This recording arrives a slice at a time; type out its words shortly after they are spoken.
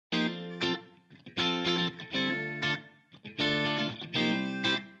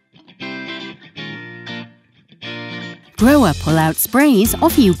GROHE Pull Out Sprays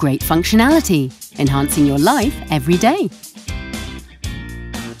offer you great functionality, enhancing your life every day.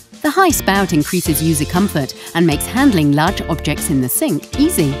 The high spout increases user comfort and makes handling large objects in the sink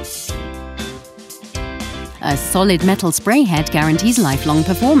easy. A solid metal spray head guarantees lifelong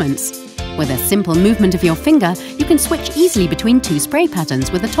performance. With a simple movement of your finger, you can switch easily between two spray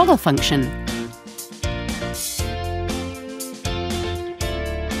patterns with a toggle function.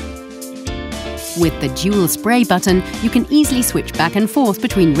 With the dual spray button, you can easily switch back and forth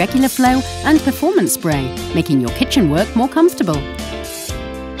between regular flow and performance spray, making your kitchen work more comfortable.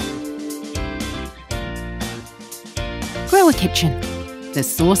 GROHE Kitchen, the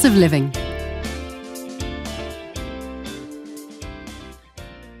source of living.